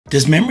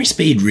Does memory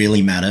speed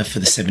really matter for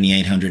the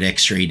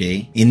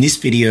 7800X3D? In this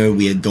video,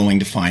 we are going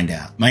to find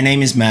out. My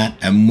name is Matt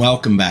and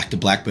welcome back to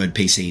Blackbird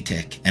PC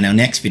Tech and our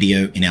next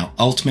video in our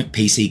Ultimate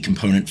PC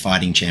Component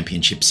Fighting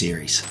Championship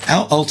Series.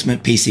 Our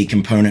Ultimate PC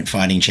Component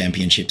Fighting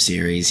Championship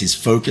Series is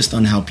focused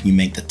on helping you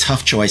make the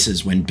tough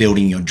choices when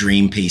building your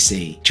dream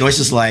PC.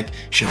 Choices like,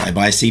 should I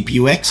buy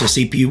CPU X or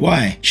CPU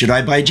Y? Should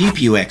I buy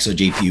GPU X or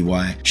GPU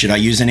Y? Should I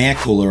use an air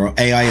cooler or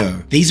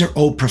AIO? These are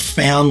all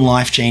profound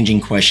life-changing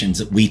questions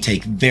that we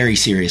take very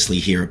seriously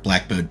here at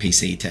Blackbird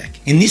PC Tech.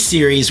 In this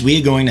series, we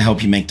are going to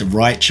help you make the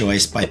right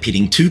choice by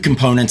pitting two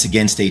components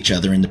against each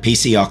other in the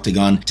PC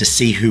octagon to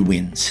see who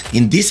wins.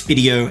 In this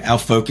video, our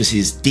focus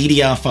is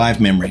DDR5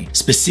 memory,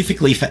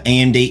 specifically for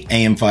AMD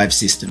AM5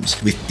 systems,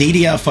 with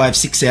DDR5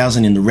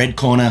 6000 in the red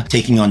corner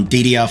taking on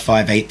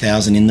DDR5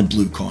 8000 in the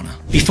blue corner.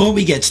 Before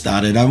we get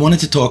started, I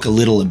wanted to talk a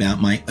little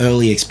about my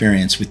early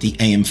experience with the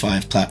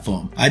AM5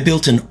 platform. I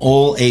built an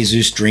all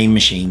ASUS Dream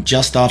machine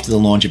just after the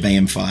launch of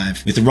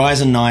AM5 with a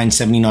Ryzen 9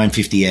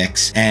 7950X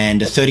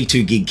and a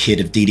 32 gig kit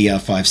of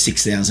DDR5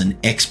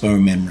 6000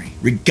 Expo memory.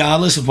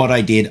 Regardless of what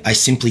I did, I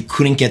simply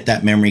couldn't get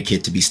that memory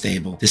kit to be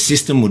stable. The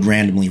system would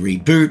randomly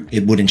reboot,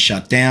 it wouldn't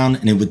shut down,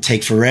 and it would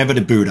take forever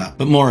to boot up,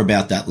 but more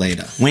about that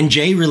later. When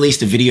Jay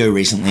released a video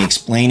recently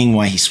explaining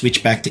why he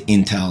switched back to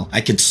Intel,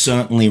 I could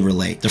certainly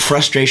relate. The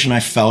frustration I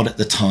felt at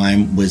the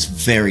time was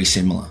very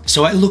similar.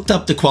 So I looked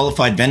up the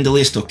qualified vendor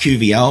list or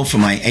QVL for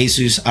my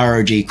ASUS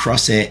ROG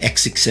Crosshair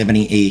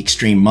X670E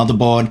Extreme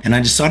motherboard, and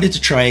I decided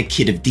to try a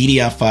kit of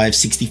DDR5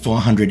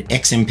 6400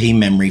 XMP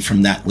memory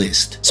from that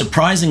list.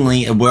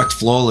 Surprisingly, it worked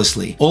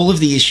flawlessly. All of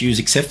the issues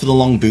except for the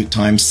long boot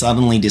time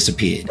suddenly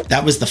disappeared.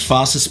 That was the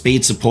fastest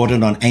speed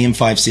supported on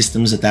AM5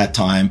 systems at that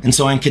time, and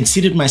so I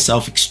considered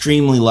myself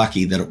extremely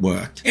lucky that it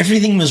worked.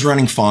 Everything was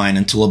running fine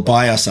until a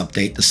BIOS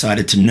update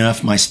decided to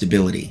nerf my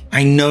stability.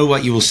 I know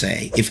what you will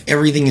say. If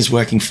everything is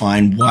working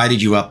fine, why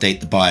did you update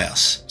the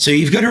BIOS? So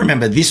you've got to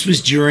remember, this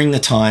was during the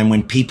time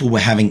when people were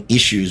having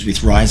issues with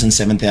Ryzen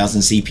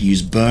 7000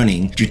 CPUs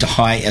burning due to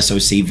high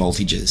SoC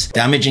voltages,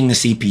 damaging the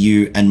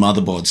CPU and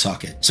motherboard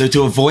socket. So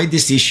to avoid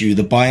this issue,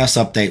 the BIOS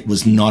update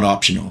was not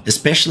optional,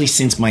 especially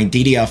since my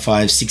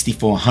DDR5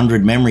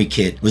 6400 memory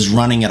kit was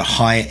running at a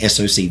higher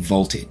SoC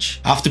voltage.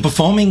 After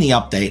performing the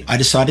update, I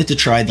decided to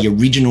try the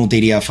original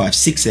DDR5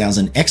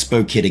 6000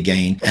 Expo kit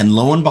again, and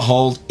lo and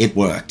behold, it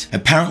worked.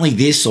 Apparently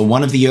this or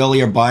one of the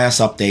earlier BIOS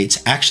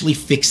updates actually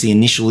fixed the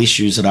initial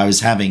issues that I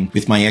was having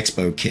with my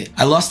Expo kit.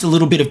 I lost a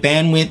little bit of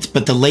bandwidth,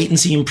 but the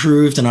latency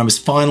improved and I was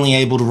finally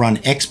able to run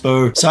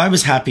Expo, so I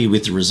was happy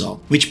with the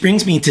result. Which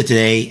brings me to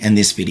today and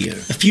this video.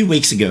 A few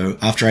weeks ago,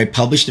 after I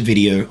published a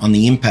video on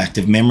the impact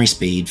of memory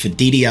speed for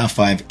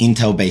DDR5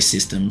 Intel-based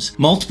systems,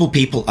 multiple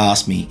people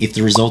asked me if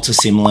the results are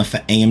similar for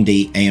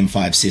AMD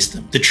AM5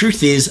 system. The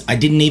truth is, I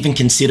didn't even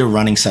consider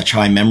running such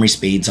high memory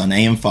speeds on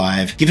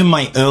AM5, given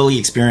my early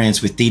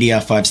experience with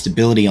DDR5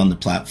 stability on the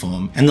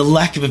platform and the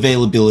lack of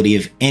availability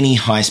of any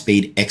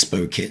high-speed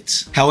Expo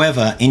kits.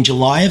 However, in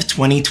July of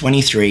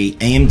 2023,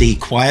 AMD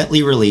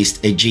quietly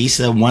released a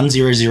GISA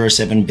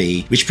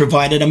 1007B, which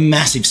provided a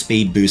massive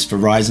speed boost for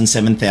Ryzen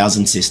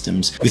 7000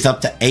 systems with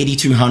up to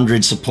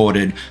 8200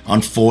 supported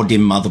on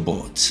 4-DIMM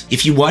motherboards.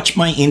 If you watch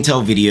my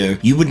Intel video,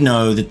 you would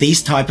know that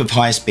these type of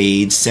high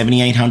speeds,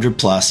 7800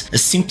 plus, are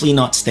simply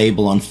not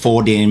stable on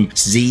 4-DIMM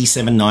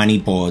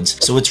Z790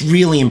 boards, so it's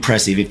really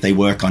impressive if they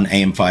work on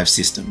AM5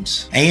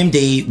 systems.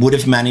 AMD would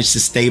have managed to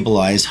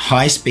stabilize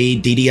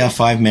high-speed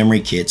DDR5 memory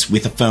kits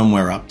with a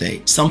firmware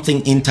update,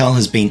 something Intel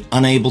has been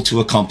unable to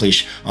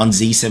accomplish on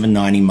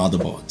Z790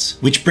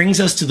 motherboards. Which brings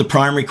us to the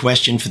primary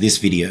question for this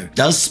video.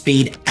 Does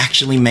speed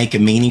actually make a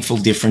meaningful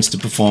difference to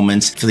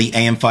performance for the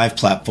AM5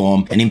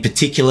 platform, and in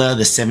particular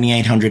the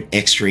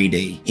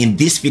 7800X3D? In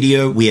this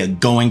video, we are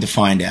going to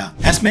find out.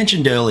 As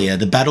mentioned earlier,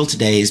 the battle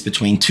today is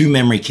between two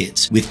memory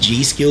kits, with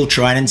G.skill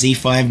Trident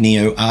Z5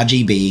 Neo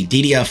RGB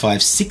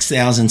DDR5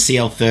 6000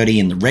 CL30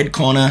 in the red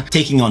corner,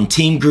 taking on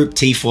Team Group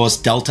T-Force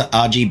Delta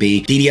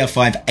RGB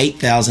DDR5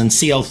 8000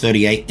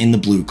 CL38 in the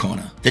blue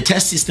corner. The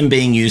test system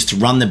being used to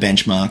run the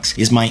benchmarks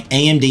is my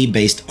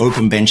AMD-based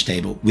Open Bench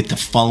Table with the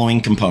following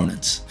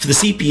components. For the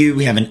CPU,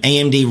 we have an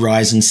AMD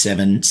Ryzen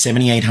 7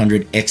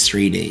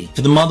 7800X3D.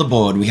 For the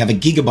motherboard, we have a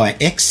Gigabyte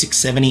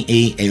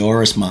X670E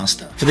Aorus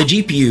Master. For the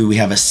GPU, we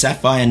have a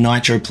Sapphire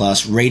Nitro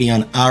Plus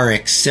Radeon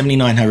RX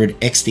 7900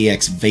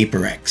 XTX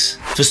VaporX.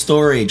 For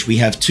storage, we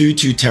have two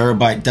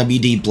 2TB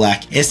WD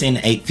Black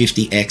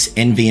SN850X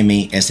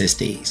NVMe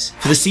SSDs.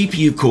 For the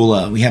CPU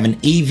cooler, we have an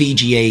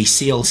EVGA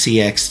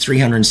CLCX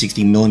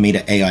 360mm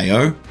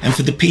AIO, and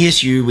for the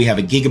PSU, we have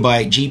a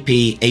Gigabyte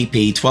GP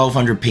AP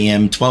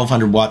 1200PM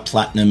 1200W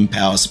Platinum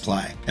power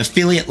supply.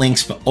 Affiliate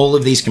links for all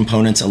of these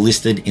components are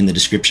listed in the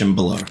description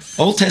below.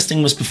 All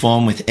testing was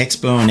performed with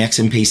Expo and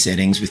XMP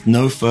settings with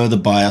no further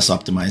BIOS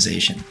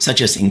optimization,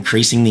 such as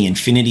increasing the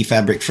Infinity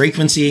Fabric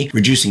frequency,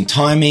 reducing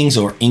timings,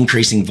 or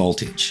increasing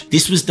voltage.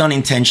 This was done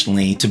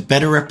intentionally to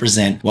better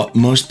represent what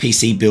most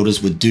PC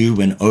builders would do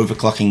when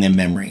overclocking their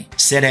memory.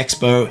 Set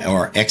Expo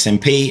or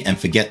XMP and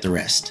forget the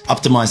rest.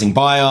 Optimizing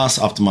BIOS,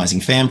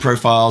 optimizing fan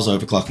profiles,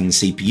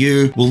 overclocking the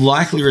CPU will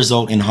likely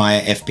result in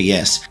higher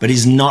FPS, but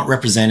is not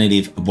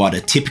representative of what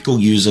a typical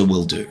user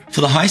will do.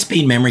 For the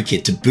high-speed memory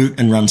kit to boot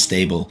and run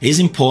stable, it is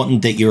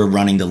important that you are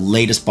running the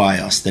latest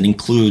BIOS that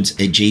includes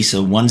a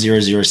g.skill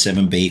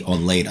 1007B or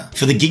later.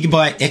 For the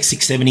Gigabyte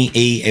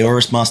X670E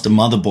Aorus Master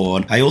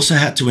motherboard, I also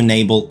had to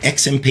enable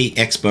XMP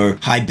Expo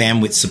high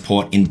bandwidth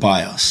support in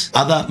BIOS.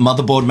 Other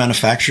motherboard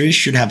manufacturers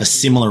should have a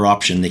similar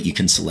option that you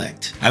can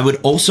select. I would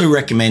also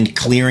recommend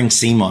clearing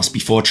CMOS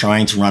before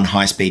trying to run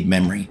high-speed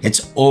memory.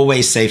 It's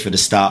always safer to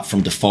start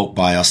from default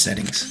BIOS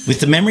settings. With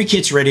the memory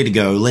kits ready to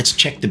go, let's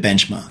check the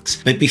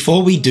benchmarks. But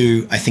before we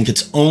do, I think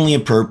it's only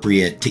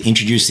appropriate to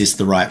introduce this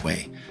the right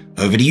way.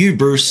 Over to you,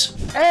 Bruce.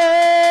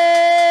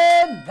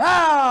 And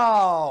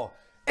now,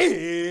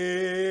 it's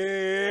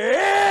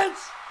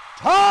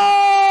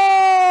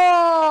time!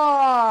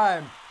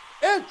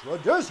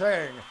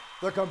 Introducing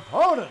the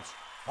components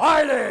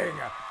fighting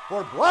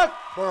for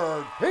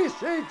Blackbird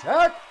PC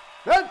Tech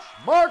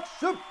benchmark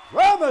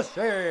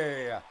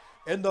supremacy.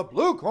 In the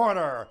blue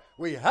corner,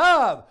 we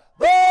have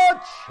the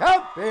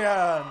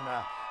champion.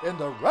 In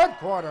the red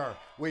corner,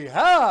 we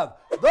have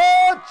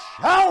the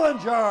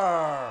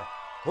challenger.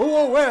 Who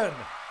will win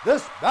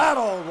this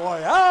battle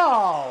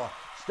royale?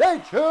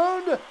 Stay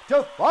tuned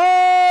to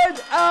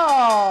find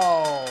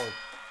out.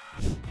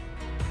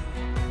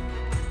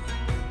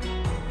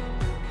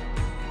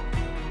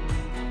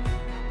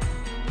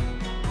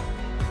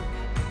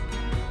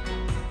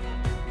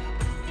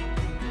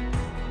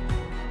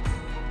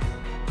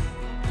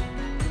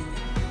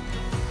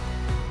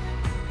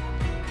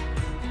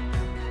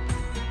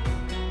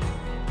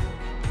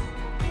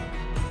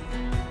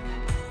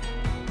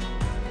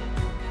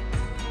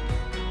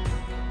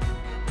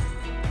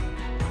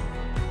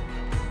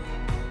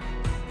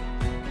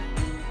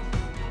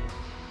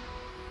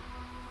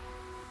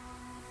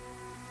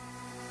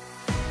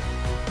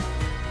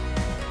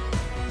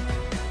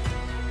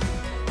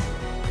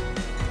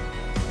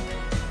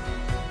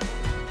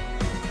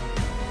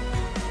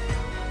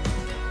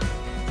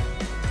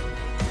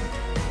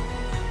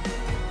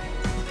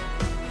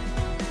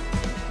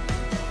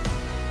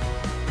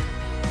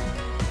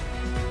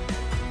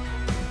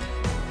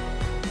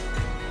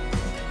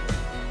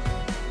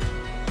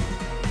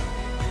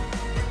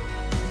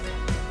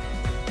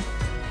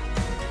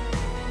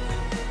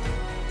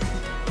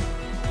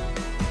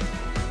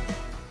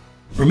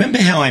 Remember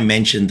how I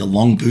mentioned the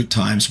long boot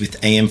times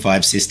with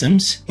AM5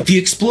 systems? If you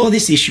explore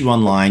this issue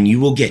online, you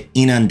will get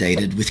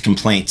inundated with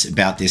complaints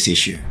about this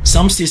issue.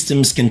 Some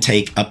systems can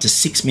take up to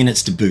 6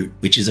 minutes to boot,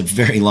 which is a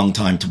very long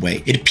time to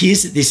wait. It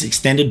appears that this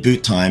extended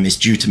boot time is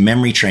due to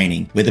memory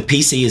training, where the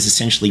PC is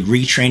essentially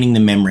retraining the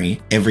memory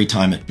every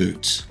time it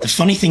boots. The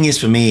funny thing is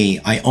for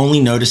me, I only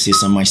notice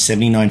this on my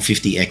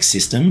 7950X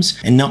systems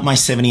and not my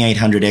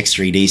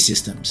 7800X3D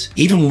systems.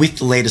 Even with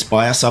the latest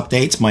BIOS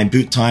updates, my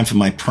boot time for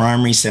my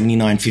primary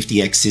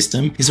 7950X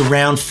system is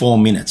around 4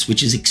 minutes,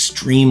 which is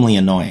extremely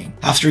annoying.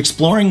 After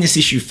exploring this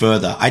issue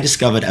further, I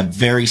discovered a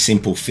very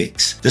simple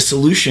fix. The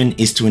solution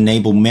is to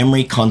enable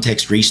memory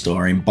context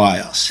restore in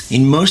BIOS.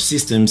 In most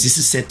systems, this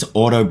is set to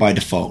auto by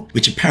default,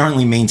 which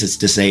apparently means it's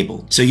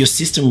disabled. So your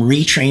system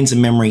retrains the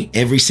memory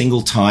every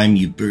single time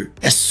you boot.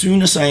 As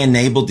soon as I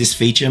enabled this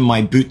feature,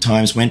 my boot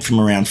times went from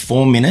around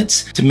 4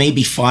 minutes to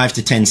maybe 5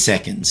 to 10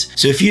 seconds.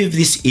 So if you have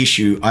this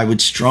issue, I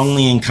would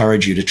strongly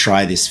encourage you to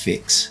try this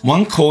fix.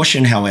 One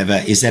caution,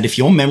 however, is that if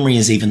your memory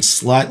is even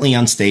slightly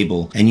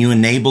unstable and you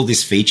enable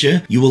this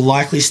feature, you will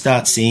likely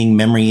start seeing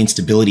memory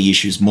instability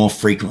issues more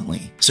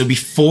frequently. So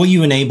before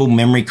you enable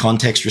memory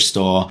context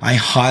restore, I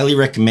highly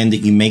recommend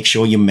that you make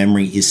sure your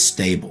memory is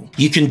stable.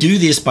 You can do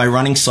this by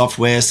running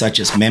software such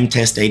as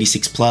Memtest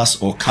 86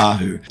 Plus or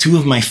Kahoo, two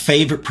of my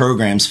favorite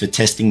programs for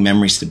testing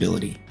memory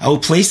stability. I will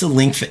place a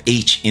link for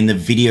each in the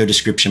video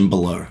description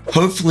below.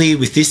 Hopefully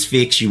with this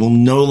fix, you will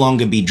no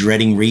longer be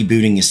dreading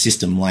rebooting your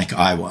system like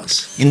I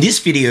was. In this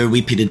video,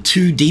 we pitted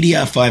two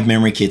DDR5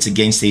 memory kits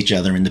against each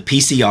other in the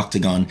PC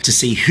octagon to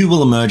see who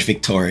will emerge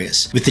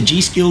victorious, with the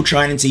G.skill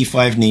Trident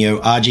Z5 Neo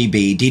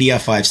RGB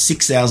DDR5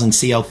 6000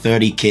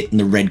 CL30 kit in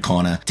the red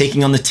corner,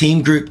 taking on the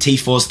Team Group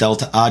T-Force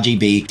Delta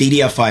RGB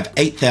DDR5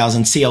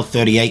 8000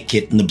 CL38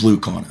 kit in the blue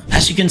corner.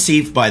 As you can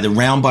see by the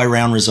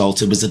round-by-round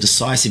results, it was a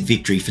decisive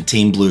victory for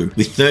Team Blue,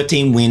 with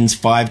 13 wins,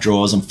 5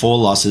 draws, and 4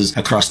 losses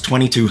across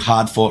 22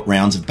 hard-fought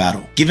rounds of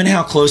battle. Given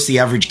how close the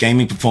average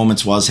gaming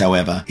performance was,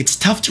 however, it's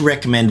tough to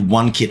recommend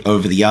one kit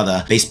over the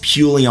other based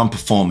purely on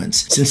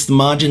performance, since the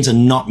margins are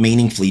not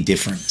meaningfully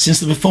different. Since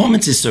the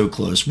performance is so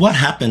close, what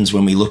happens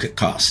when we look at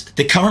cost?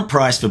 The current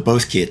price for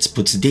both kits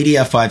puts the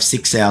DDR5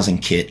 6000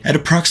 kit at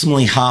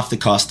approximately half the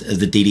cost of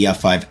the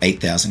DDR5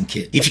 8000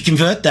 kit. If you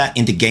convert that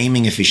into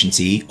gaming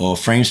efficiency, or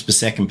frames per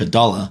second per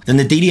dollar, then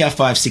the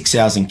DDR5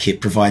 6000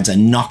 kit provides a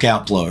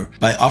knockout blow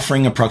by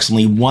offering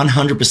approximately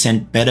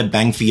 100% better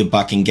bang for your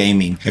buck in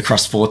gaming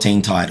across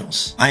 14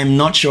 titles. I am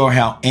not sure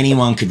how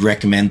anyone could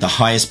recommend the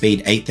higher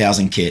speed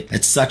 8000 kit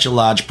at such a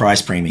large large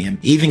price premium,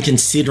 even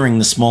considering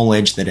the small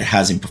edge that it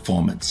has in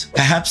performance.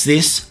 Perhaps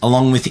this,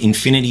 along with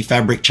Infinity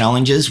Fabric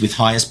challenges with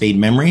higher speed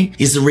memory,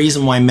 is the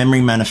reason why memory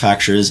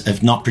manufacturers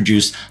have not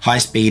produced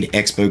high-speed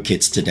Expo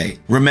kits to date.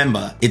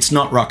 Remember, it's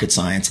not rocket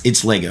science,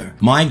 it's Lego.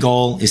 My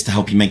goal is to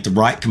help you make the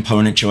right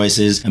component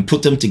choices and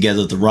put them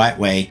together the right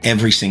way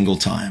every single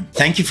time.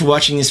 Thank you for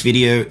watching this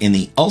video in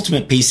the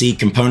Ultimate PC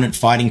Component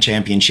Fighting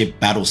Championship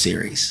Battle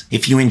Series.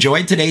 If you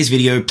enjoyed today's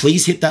video,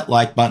 please hit that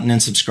like button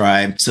and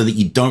subscribe so that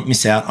you don't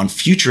miss out on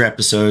future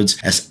episodes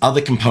as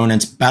other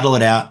components battle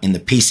it out in the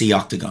PC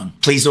octagon.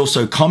 Please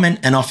also comment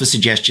and offer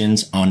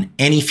suggestions on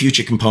any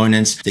future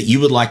components that you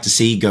would like to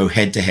see go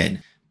head to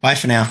head. Bye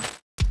for now.